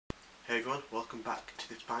Hey everyone, welcome back to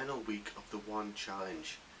the final week of the One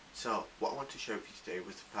Challenge. So, what I want to share with you today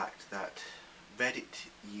was the fact that Reddit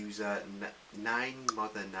user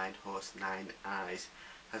 9Mother9Horse9Eyes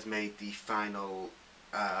has made the final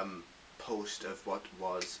post of what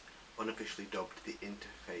was unofficially dubbed the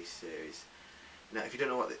Interface series. Now, if you don't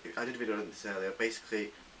know what, I did a video on this earlier.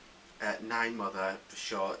 Basically, 9Mother for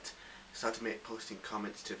short started posting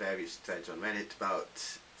comments to various threads on Reddit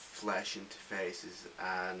about flesh interfaces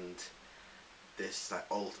and this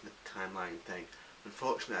alternate timeline thing.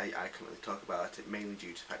 Unfortunately, I can't really talk about it, mainly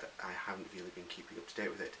due to the fact that I haven't really been keeping up to date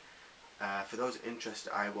with it. For those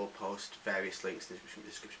interested, I will post various links in the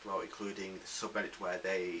description below, including the subreddit where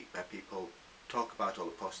people talk about all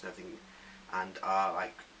the posts and everything, and are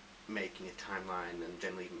making a timeline and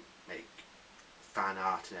generally make fan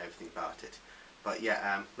art and everything about it. But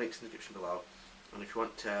yeah, links in the description below. And if you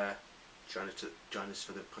want to join us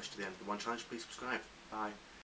for the push to the end of the One Challenge, please subscribe. Bye.